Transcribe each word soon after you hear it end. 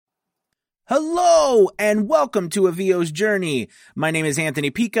Hello and welcome to A VO's Journey. My name is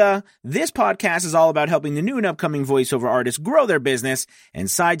Anthony Pica. This podcast is all about helping the new and upcoming voiceover artists grow their business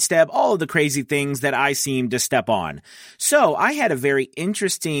and sidestep all of the crazy things that I seem to step on. So I had a very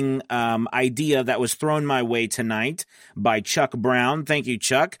interesting idea that was thrown my way tonight by Chuck Brown. Thank you,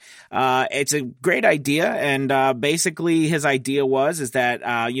 Chuck. It's a great idea, and basically his idea is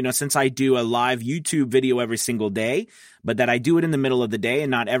that since I do a live YouTube video every single day, but that I do it in the middle of the day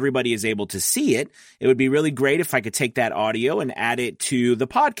and not everybody is able to see it, it would be really great if I could take that audio and add it to the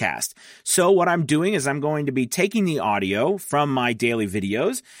podcast. So what I'm doing is I'm going to be taking the audio from my daily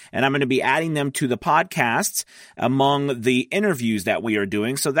videos and I'm going to be adding them to the podcasts among the interviews that we are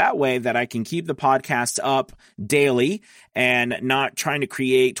doing. So that way that I can keep the podcasts up daily and not trying to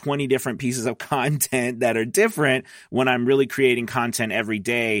create 20 different pieces of content that are different when I'm really creating content every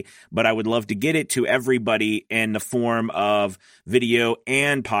day. But I would love to get it to everybody in the form of video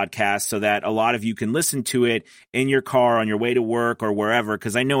and podcast so that a lot of you can listen to it in your car, on your way to work, or wherever,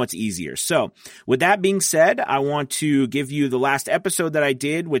 because I know it's easier. So with that being said, I want to give you the last episode that I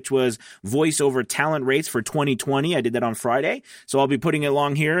did, which was voiceover talent rates for 2020. I did that on Friday. So I'll be putting it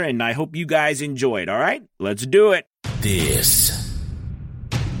along here, and I hope you guys enjoyed. All right, let's do it. This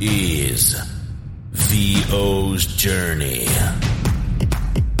is VO's Journey.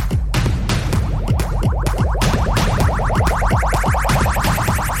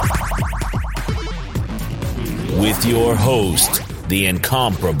 With your host, the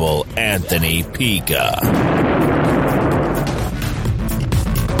incomparable Anthony Pica.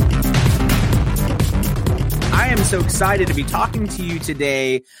 I am so excited to be talking to you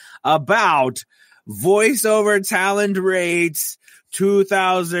today about voiceover talent rates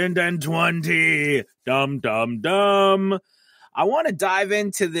 2020. Dum, dum, dum. I want to dive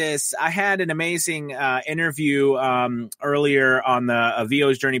into this. I had an amazing interview earlier on the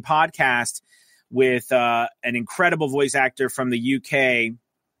VO's Journey podcast with an incredible voice actor from the UK.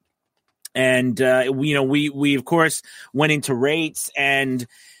 And, we of course went into rates, and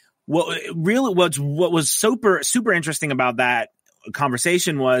what was super interesting about that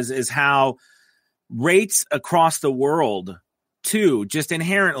conversation is how rates across the world too, just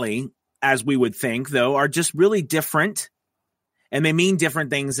inherently, as we would think though, are just really different. And they mean different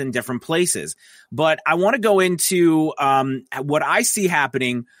things in different places. But I want to go into what I see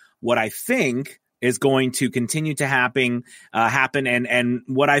happening, what I think is going to continue to happen, and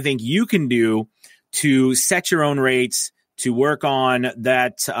what I think you can do to set your own rates, to work on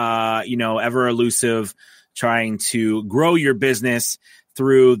that, ever elusive, trying to grow your business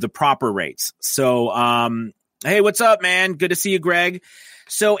through the proper rates. So, hey, what's up, man? Good to see you, Greg.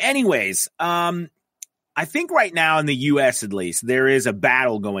 So anyways, I think right now in the US, at least, there is a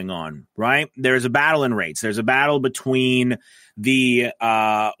battle going on, right? There's a battle in rates. There's a battle between the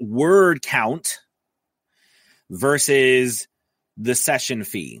word count versus the session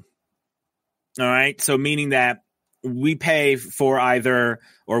fee. All right. So meaning that we pay for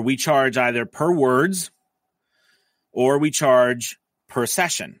we charge either per words or we charge per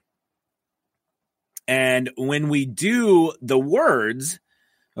session. And when we do the words,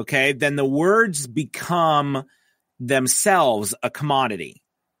 okay, then the words become themselves a commodity.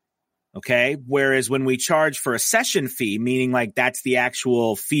 Okay. Whereas when we charge for a session fee, meaning like that's the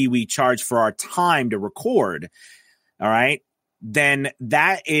actual fee we charge for our time to record. All right. Then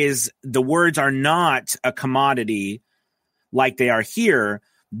that is, the words are not a commodity like they are here.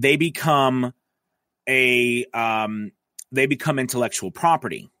 They become intellectual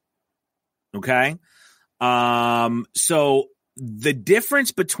property. Okay. So the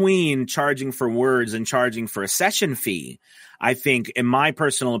difference between charging for words and charging for a session fee, I think, in my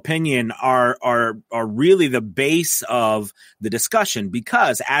personal opinion, are really the base of the discussion,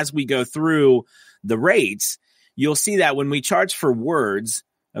 because as we go through the rates, you'll see that when we charge for words,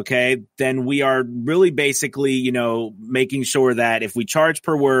 okay, then we are really basically, making sure that if we charge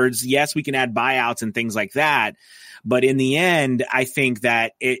per words, yes, we can add buyouts and things like that. But in the end, I think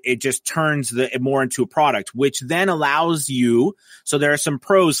that it just turns it more into a product, which then allows you. So there are some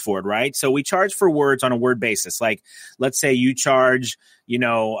pros for it, right? So we charge for words on a word basis. Like, let's say you charge,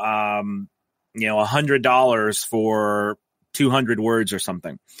 $100 for 200 words or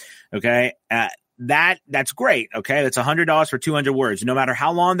something. Okay. That's great. Okay. That's $100 for 200 words. No matter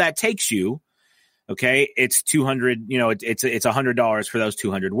how long that takes you. Okay. It's 200, it's $100 for those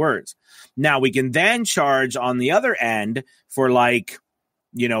 200 words. Now we can then charge on the other end for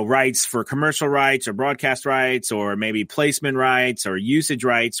rights for commercial rights or broadcast rights or maybe placement rights or usage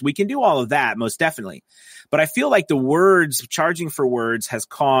rights. We can do all of that, most definitely. But I feel like charging for words has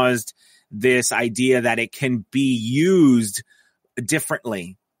caused this idea that it can be used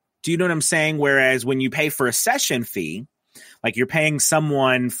differently. Do you know what I'm saying? Whereas when you pay for a session fee, like you're paying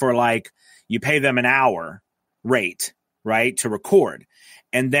someone for you pay them an hour rate, right, to record.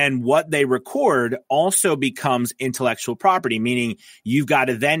 And then what they record also becomes intellectual property, meaning you've got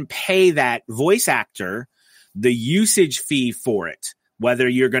to then pay that voice actor the usage fee for it, whether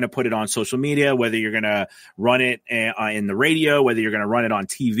you're going to put it on social media, whether you're going to run it in the radio, whether you're going to run it on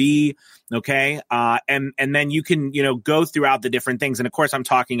TV. Okay. And then you can, go throughout the different things. And of course, I'm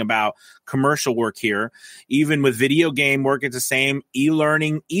talking about commercial work here. Even with video game work, it's the same.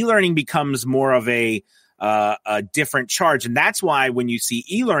 E-learning becomes more of a different charge. And that's why when you see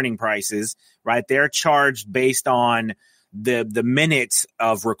e-learning prices, right, they're charged based on the minutes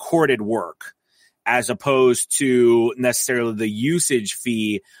of recorded work, as opposed to necessarily the usage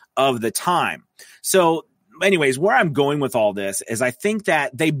fee of the time. So anyways, where I'm going with all this is I think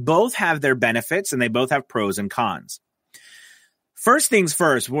that they both have their benefits and they both have pros and cons. First things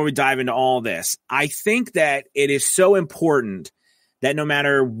first, before we dive into all this, I think that it is so important that no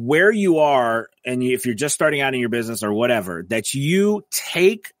matter where you are, and if you're just starting out in your business or whatever, that you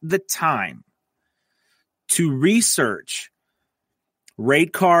take the time to research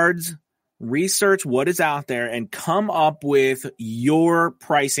rate cards, research what is out there, and come up with your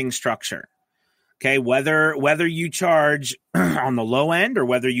pricing structure. Okay, whether you charge on the low end or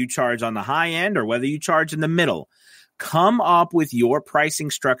whether you charge on the high end or whether you charge in the middle, come up with your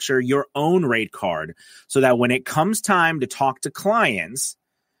pricing structure, your own rate card, so that when it comes time to talk to clients,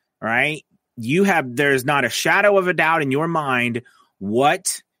 right, there's not a shadow of a doubt in your mind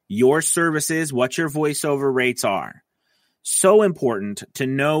what your services, what your voiceover rates are. So important to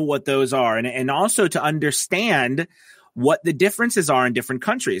know what those are, and also to understand what the differences are in different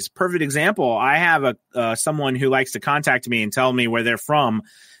countries. Perfect example, I have someone who likes to contact me and tell me where they're from.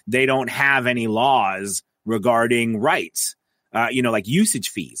 They don't have any laws regarding rights, like usage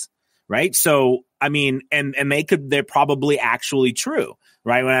fees, right? So, I mean, and they're probably actually true,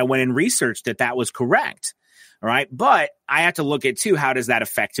 right? When I went and researched it, that was correct, all right? But I have to look at too, how does that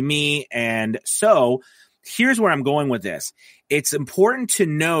affect me? And so here's where I'm going with this. It's important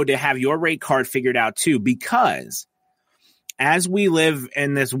to have your rate card figured out too, because as we live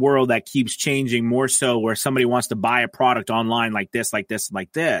in this world that keeps changing more so, where somebody wants to buy a product online like this,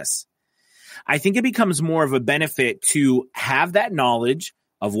 I think it becomes more of a benefit to have that knowledge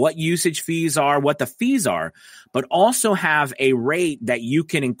of what usage fees are, what the fees are, but also have a rate that you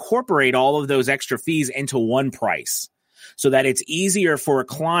can incorporate all of those extra fees into one price so that it's easier for a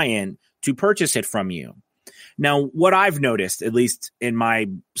client to purchase it from you. Now, what I've noticed, at least in my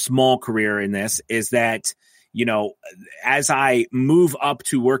small career in this, is that, as I move up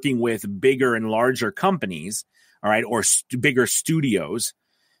to working with bigger and larger companies, all right, or bigger studios,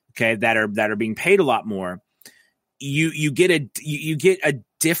 okay, that are being paid a lot more, you get a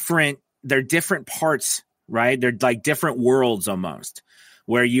different, they're different parts, right? They're like different worlds almost,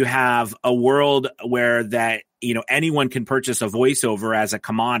 where you have a world where that, anyone can purchase a voiceover as a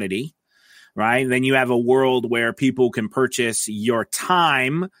commodity, right? Then you have a world where people can purchase your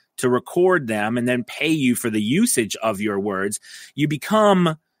time to record them and then pay you for the usage of your words. You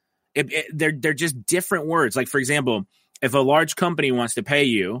become, they're just different words. Like, for example, if a large company wants to pay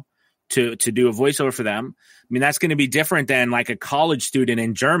you to do a voiceover for them, I mean, that's going to be different than like a college student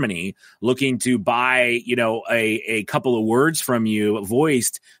in Germany looking to buy, a couple of words from you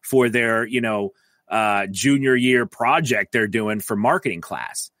voiced for their, junior year project they're doing for marketing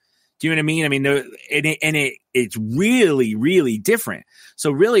class. Do you know what I mean? I mean, it's really, really different.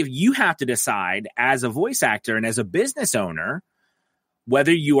 So really, you have to decide as a voice actor and as a business owner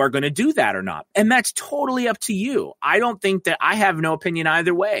whether you are going to do that or not. And that's totally up to you. I don't think that I have no opinion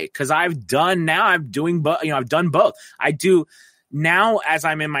either way, because I've done both. I do now as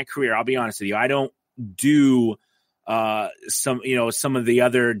I'm in my career. I'll be honest with you. I don't do some of the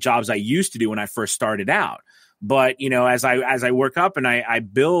other jobs I used to do when I first started out. But, as I work up and I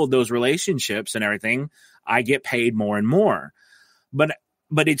build those relationships and everything, I get paid more and more.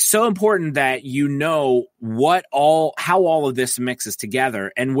 But it's so important that how all of this mixes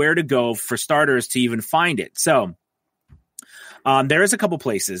together and where to go for starters to even find it. So there is a couple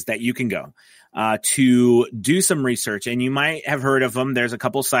places that you can go to do some research, and you might have heard of them. There's a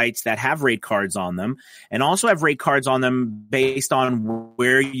couple sites that have rate cards on them and also have rate cards on them based on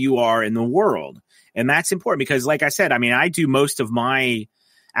where you are in the world. And that's important because, like I said, I mean, I do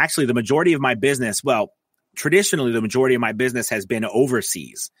the majority of my business. Well, traditionally, the majority of my business has been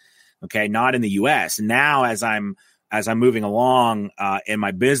overseas, okay, not in the U.S. Now, as I'm moving along in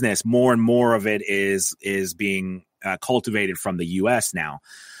my business, more and more of it is being cultivated from the U.S. now.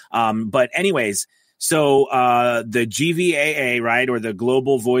 But anyways, So the GVAA, right, or the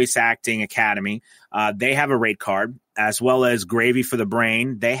Global Voice Acting Academy, they have a rate card, as well as Gravy for the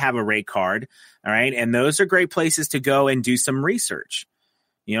Brain. They have a rate card, all right? And those are great places to go and do some research.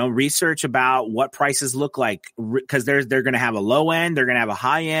 Research about what prices look like, because they're going to have a low end, they're going to have a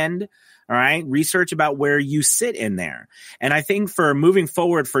high end, all right? Research about where you sit in there. And I think for moving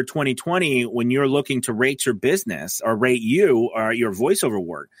forward for 2020, when you're looking to rate your business or rate you or your voiceover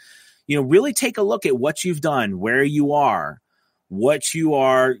work, really take a look at what you've done, where you are, what you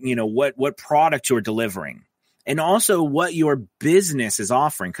are, what product you're delivering, and also what your business is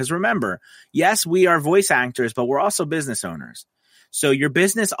offering. Because remember, yes, we are voice actors, but we're also business owners. So your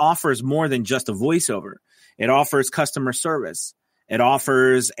business offers more than just a voiceover. It offers customer service. It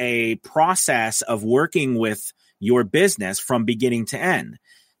offers a process of working with your business from beginning to end,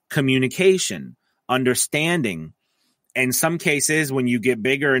 communication, understanding. In some cases, when you get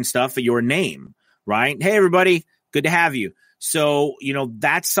bigger and stuff, your name, right? Hey, everybody, good to have you. So,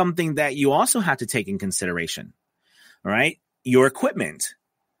 that's something that you also have to take in consideration, all right? Your equipment.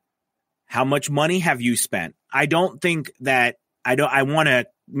 How much money have you spent? I want to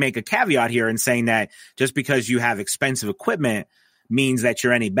make a caveat here in saying that just because you have expensive equipment means that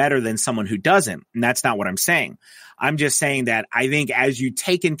you're any better than someone who doesn't. And that's not what I'm saying. I'm just saying that I think as you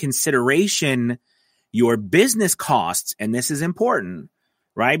take in consideration your business costs, and this is important,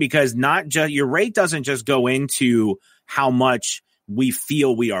 right? Because not just your rate doesn't just go into how much we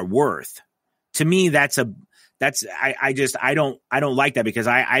feel we are worth. To me, I don't like that, because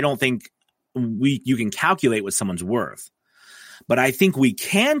I don't think you can calculate what someone's worth. But I think we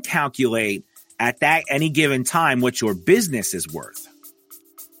can calculate at that any given time what your business is worth.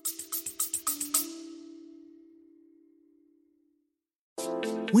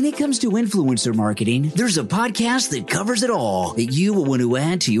 When it comes to influencer marketing, there's a podcast that covers it all that you will want to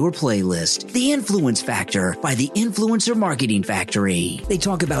add to your playlist. The Influence Factor by the Influencer Marketing Factory. They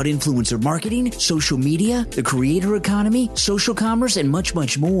talk about influencer marketing, social media, the creator economy, social commerce, and much,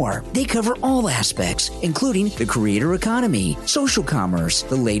 much more. They cover all aspects, including the creator economy, social commerce,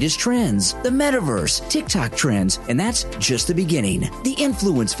 the latest trends, the metaverse, TikTok trends, and that's just the beginning. The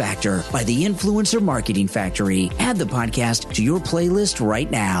Influence Factor by the Influencer Marketing Factory. Add the podcast to your playlist right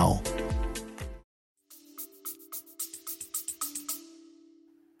now.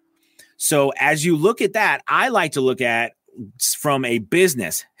 So as you look at that, I like to look at from a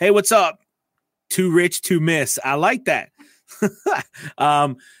business. Hey, what's up? Too rich to miss. I like that.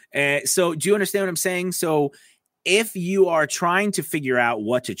 So do you understand what I'm saying? So if you are trying to figure out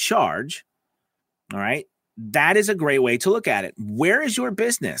what to charge, all right, that is a great way to look at it. Where is your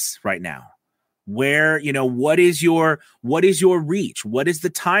business right now? Where, what is your reach? What is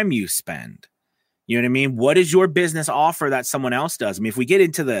the time you spend? You know what I mean? What is your business offer that someone else does? I mean, if we get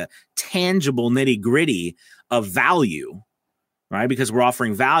into the tangible nitty gritty of value, right? Because we're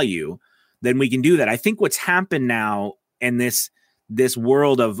offering value, then we can do that. I think what's happened now in this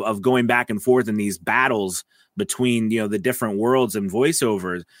world of going back and forth in these battles between, the different worlds and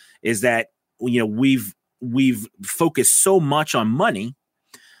voiceovers is that, we've focused so much on money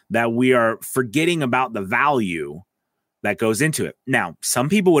that we are forgetting about the value that goes into it. Now, some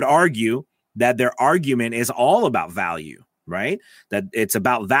people would argue that their argument is all about value, right? That it's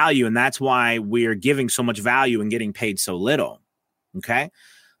about value, and that's why we're giving so much value and getting paid so little, okay?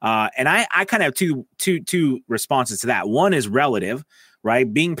 And I kind of have two responses to that. One is relative,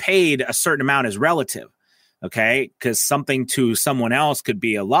 right? Being paid a certain amount is relative, okay? Because something to someone else could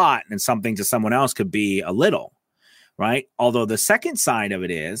be a lot, and something to someone else could be a little, right? Although the second side of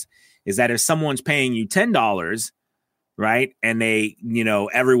it is that if someone's paying you $10, right, and they,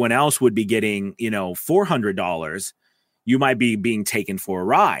 everyone else would be getting, $400, you might be being taken for a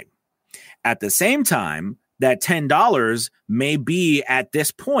ride. At the same time, that $10 may be at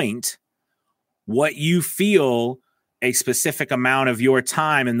this point what you feel a specific amount of your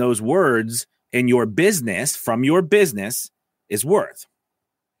time and those words in your business, from your business, is worth.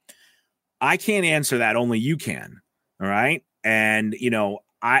 I can't answer that. Only you can. All right. And,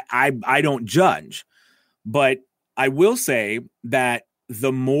 I don't judge, but I will say that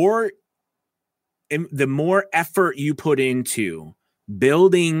the more effort you put into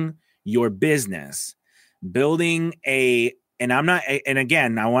building your business, and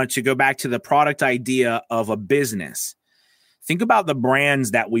again, I want to go back to the product idea of a business. Think about the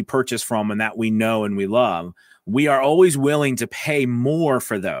brands that we purchase from and that we know and we love. We are always willing to pay more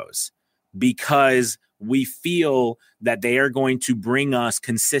for those because we feel that they are going to bring us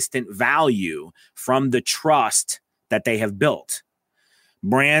consistent value from the trust that they have built.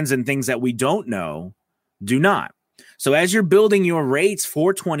 Brands and things that we don't know do not. So as you're building your rates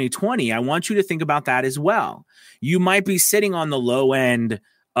for 2020, I want you to think about that as well. You might be sitting on the low end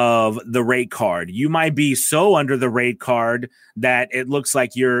of the rate card. You might be so under the rate card that it looks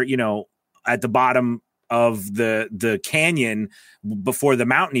like you're, at the bottom of the canyon before the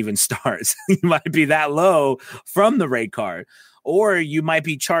mountain even starts. You might be that low from the rate card, or you might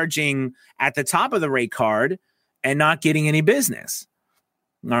be charging at the top of the rate card and not getting any business.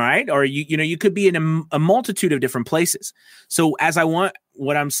 All right. Or you could be in a multitude of different places. So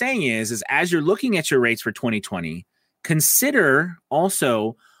what I'm saying is as you're looking at your rates for 2020, consider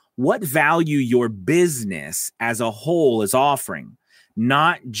also what value your business as a whole is offering,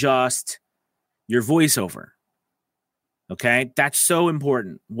 not just your voiceover. Okay. That's so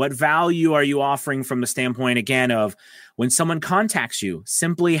important. What value are you offering from the standpoint, again, of when someone contacts you,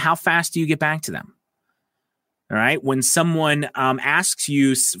 simply how fast do you get back to them? All right. When someone asks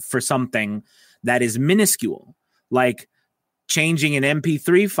you for something that is minuscule, like changing an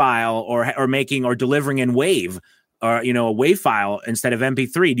MP3 file or making or delivering in WAV, or a WAV file instead of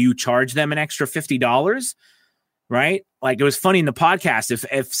MP3, do you charge them an extra $50? Right? Like, it was funny in the podcast.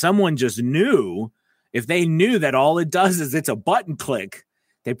 If someone just knew, if they knew that all it does is it's a button click,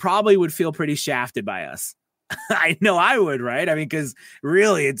 they probably would feel pretty shafted by us. I know I would, right? I mean, because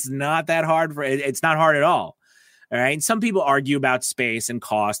really, it's not that hard. It's not hard at all. All right. And some people argue about space and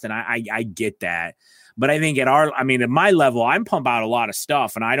cost, and I get that. But I think at my level, I'm pump out a lot of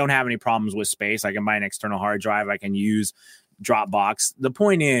stuff, and I don't have any problems with space. I can buy an external hard drive. I can use Dropbox. The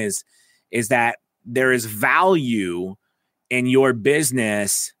point is that there is value in your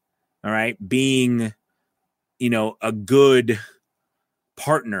business, all right, being, a good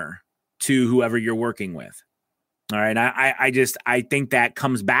partner to whoever you're working with. All right. I think that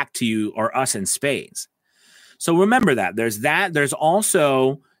comes back to you or us in spades. So remember that. There's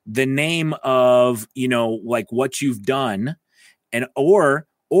also the name of, like what you've done, and or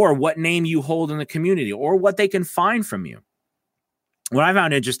what name you hold in the community, or what they can find from you. What I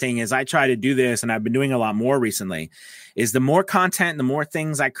found interesting is I try to do this, and I've been doing a lot more recently, is the more content, the more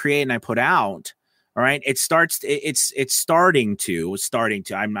things I create and I put out. All right. It's starting to,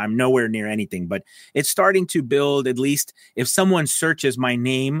 I'm nowhere near anything, but it's starting to build. At least if someone searches my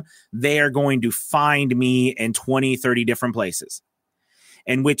name, they are going to find me in 20, 30 different places.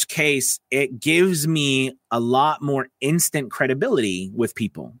 In which case it gives me a lot more instant credibility with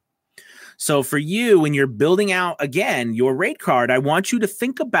people. So for you, when you're building out, again, your rate card, I want you to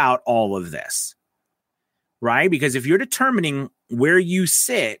think about all of this, right? Because if you're determining where you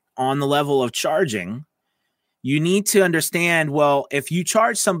sit on the level of charging, you need to understand, well, if you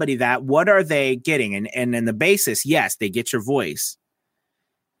charge somebody that, what are they getting? And in the basis, yes, they get your voice.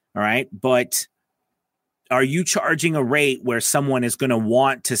 All right. But are you charging a rate where someone is going to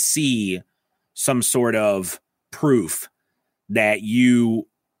want to see some sort of proof that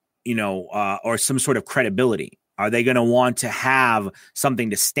or some sort of credibility? Are they going to want to have something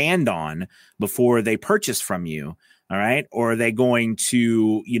to stand on before they purchase from you? All right. Or are they going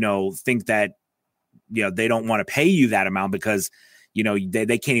to, think that, they don't want to pay you that amount because,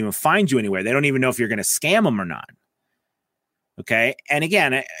 they can't even find you anywhere. They don't even know if you're going to scam them or not. Okay. And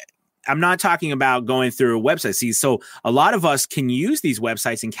again, I'm not talking about going through a website. See, so a lot of us can use these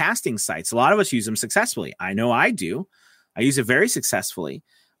websites and casting sites. A lot of us use them successfully. I know I do. I use it very successfully.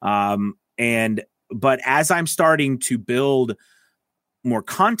 But as I'm starting to build more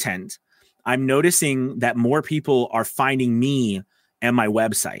content, I'm noticing that more people are finding me and my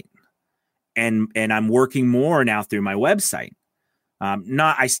website, and I'm working more now through my website.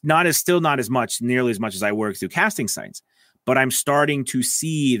 Not nearly as much as I work through casting sites, but I'm starting to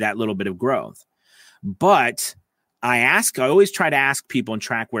see that little bit of growth. But I always try to ask people and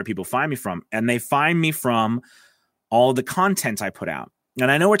track where people find me from, and they find me from all the content I put out.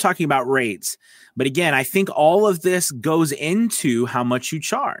 And I know we're talking about rates, but again, I think all of this goes into how much you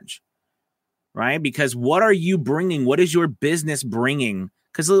charge, right? Because what are you bringing? What is your business bringing?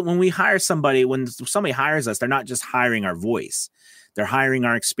 Because when somebody hires us, they're not just hiring our voice. They're hiring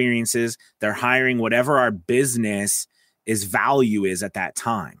our experiences. They're hiring whatever our business value is at that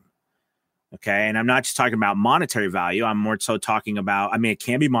time. Okay. And I'm not just talking about monetary value. I'm more so talking about, it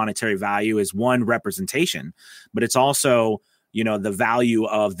can be monetary value as one representation, but it's also, the value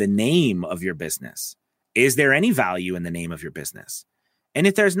of the name of your business. Is there any value in the name of your business? And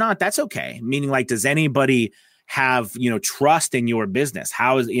if there's not, that's okay. Meaning, like, does anybody have, trust in your business?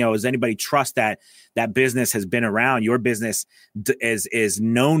 Does anybody trust that business has been around? Your business is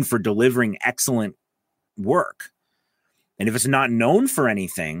known for delivering excellent work. And if it's not known for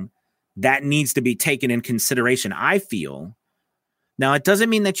anything, that needs to be taken in consideration, I feel. Now, it doesn't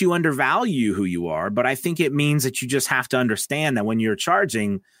mean that you undervalue who you are, but I think it means that you just have to understand that when you're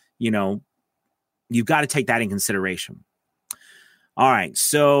charging, you've got to take that in consideration. All right.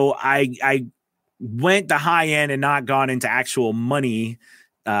 So I went the high end and not gone into actual money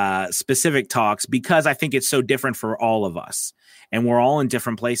specific talks because I think it's so different for all of us and we're all in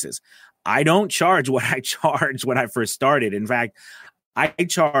different places. I don't charge what I charged when I first started. In fact, I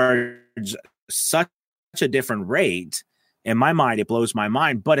charge such a different rate. In my mind, it blows my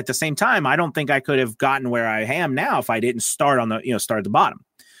mind. But at the same time, I don't think I could have gotten where I am now if I didn't start start at the bottom.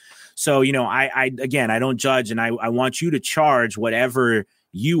 So, I don't judge, and I want you to charge whatever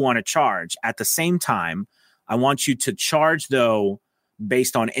you want to charge. At the same time, I want you to charge, though,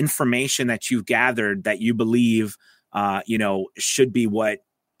 based on information that you've gathered that you believe, should be what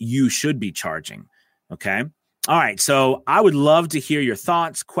you should be charging. Okay. All right. So I would love to hear your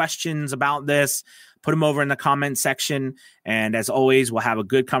thoughts, questions about this. Put them over in the comment section. And as always, we'll have a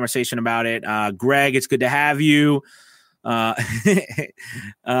good conversation about it. Greg, it's good to have you. Let's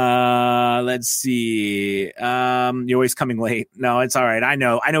see. You're always coming late. No, it's all right. I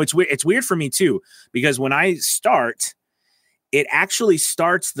know it's weird. It's weird for me too, because when I start, it actually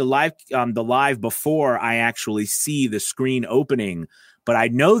starts the live before I actually see the screen opening. But I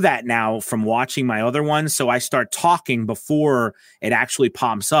know that now from watching my other ones. So I start talking before it actually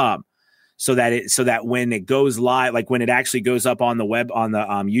pops up so that when it goes live, like when it actually goes up on the web, on the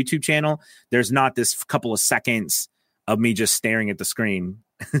YouTube channel, there's not this couple of seconds of me just staring at the screen.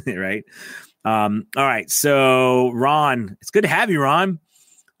 Right. All right. So Ron, it's good to have you, Ron.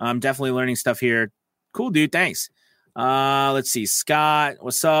 I'm definitely learning stuff here. Cool, dude. Thanks. Let's see. Scott,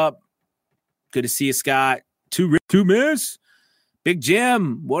 what's up? Good to see you, Scott. Two miss. Big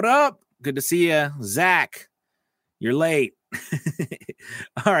Jim, what up? Good to see you. Zach, you're late.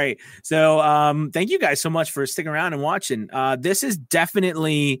 All right. So thank you guys so much for sticking around and watching. This is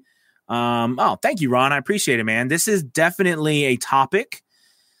definitely thank you, Ron. I appreciate it, man. This is definitely a topic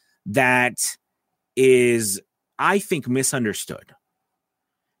that is, I think, misunderstood.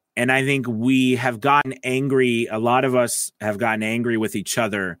 And I think we have gotten angry. A lot of us have gotten angry with each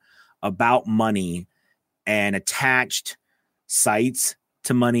other about money and attached sites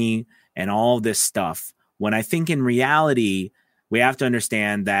to money and all this stuff. When I think in reality, we have to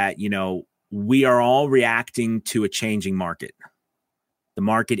understand that, we are all reacting to a changing market. The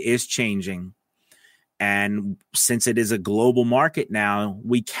market is changing. And since it is a global market now,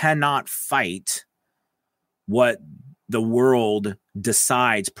 we cannot fight what the world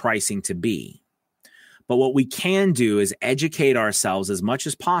decides pricing to be. But what we can do is educate ourselves as much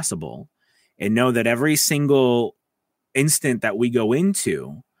as possible and know that every single instant that we go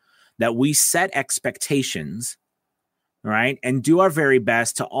into, that we set expectations, right? And do our very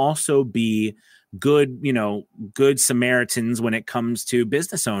best to also be good Samaritans when it comes to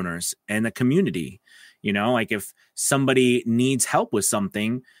business owners and the community. Like if somebody needs help with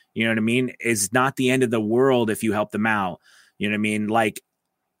something, you know what I mean? It's not the end of the world if you help them out. You know what I mean? Like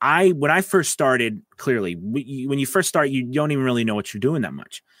when I first started, clearly, when you first start, you don't even really know what you're doing that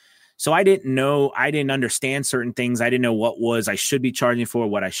much. So I didn't understand certain things. I didn't know what I should be charging for,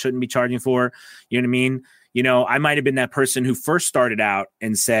 what I shouldn't be charging for. You know what I mean? I might have been that person who first started out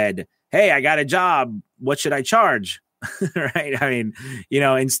and said, hey, I got a job. What should I charge? Right. I mean,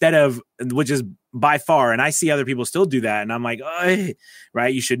 instead of, which is by far, and I see other people still do that. And I'm like,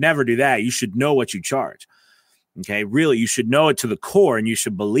 right. You should never do that. You should know what you charge. Okay. Really, you should know it to the core and you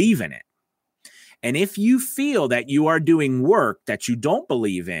should believe in it. And if you feel that you are doing work that you don't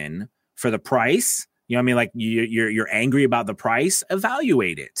believe in for the price, like you're angry about the price,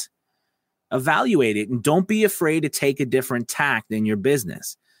 evaluate it. And don't be afraid to take a different tack in your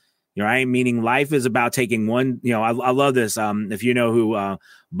business. Right? Meaning life is about taking one, I love this. If you know who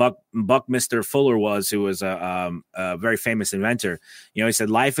Buckminster Fuller was, who was a very famous inventor, he said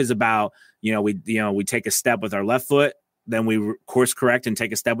life is about, we take a step with our left foot, then we course correct and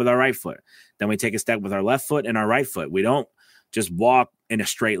take a step with our right foot. Then we take a step with our left foot and our right foot. We don't just walk in a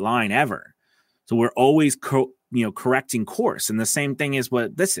straight line ever. So we're always, correcting course. And the same thing is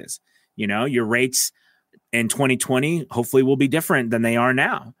what this is. Your rates in 2020 hopefully will be different than they are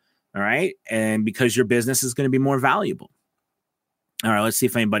now. All right. And because your business is going to be more valuable. All right. Let's see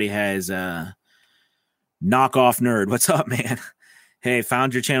if anybody has knockoff nerd. What's up, man? Hey,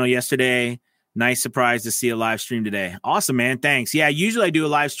 found your channel yesterday. Nice surprise to see a live stream today. Awesome, man. Thanks. Yeah, usually I do a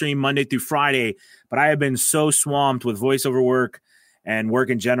live stream Monday through Friday, but I have been so swamped with voiceover work and work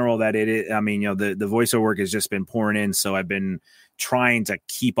in general that the voiceover work has just been pouring in. So I've been trying to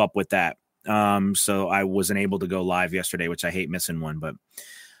keep up with that. So I wasn't able to go live yesterday, which I hate missing one, but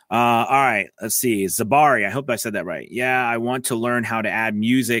All right, let's see. Zabari, I hope I said that right. Yeah, I want to learn how to add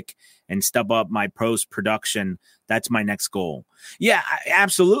music and step up my post-production. That's my next goal. Yeah,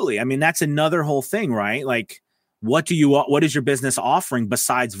 absolutely. I mean, that's another whole thing, right? Like, what is your business offering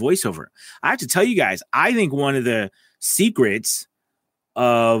besides voiceover? I have to tell you guys, I think one of the secrets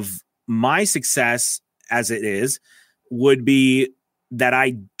of my success as it is would be that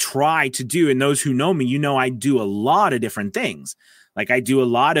I try to do, and those who know me, I do a lot of different things. Like I do a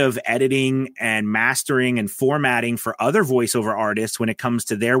lot of editing and mastering and formatting for other voiceover artists when it comes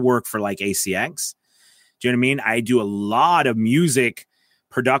to their work for like ACX. Do you know what I mean? I do a lot of music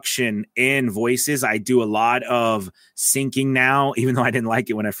production in voices. I do a lot of syncing now, even though I didn't like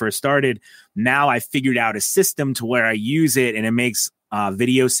it when I first started. Now I figured out a system to where I use it and it makes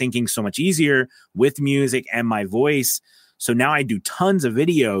video syncing so much easier with music and my voice. So now I do tons of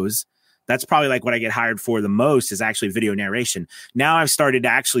videos. That's probably like what I get hired for the most is actually video narration. Now I've started to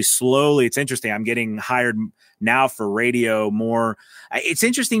actually slowly, it's interesting. I'm getting hired now for radio more. It's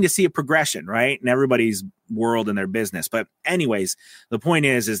interesting to see a progression, right? In everybody's world and their business. But anyways, the point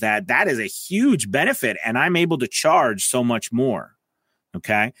is that is a huge benefit and I'm able to charge so much more.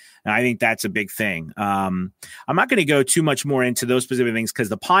 Okay. And I think that's a big thing. I'm not going to go too much more into those specific things because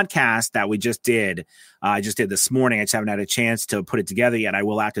the podcast that we just did, I just did this morning. I just haven't had a chance to put it together yet. I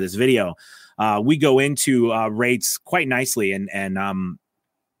will after this video. We go into rates quite nicely. And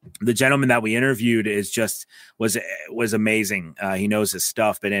the gentleman that we interviewed was amazing. He knows his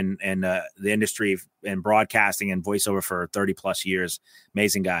stuff, but in the industry and broadcasting and voiceover for 30 plus years.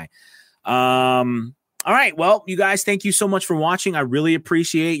 Amazing guy. All right. Well, you guys, thank you so much for watching. I really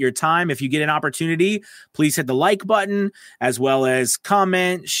appreciate your time. If you get an opportunity, please hit the like button as well as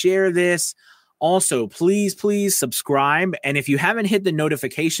comment, share this. Also, please subscribe. And if you haven't hit the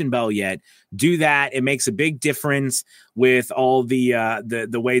notification bell yet, do that. It makes a big difference with all the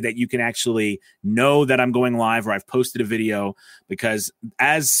way that you can actually know that I'm going live or I've posted a video, because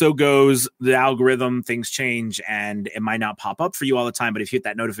as so goes the algorithm, things change and it might not pop up for you all the time. But if you hit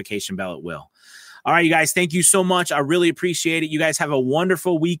that notification bell, it will. All right, you guys, thank you so much. I really appreciate it. You guys have a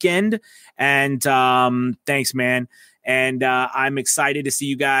wonderful weekend. And thanks, man. And I'm excited to see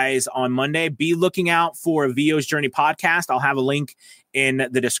you guys on Monday. Be looking out for a VO's Journey podcast. I'll have a link in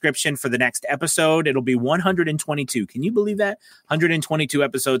the description for the next episode. It'll be 122. Can you believe that? 122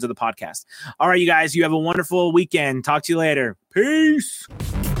 episodes of the podcast. All right, you guys, you have a wonderful weekend. Talk to you later. Peace.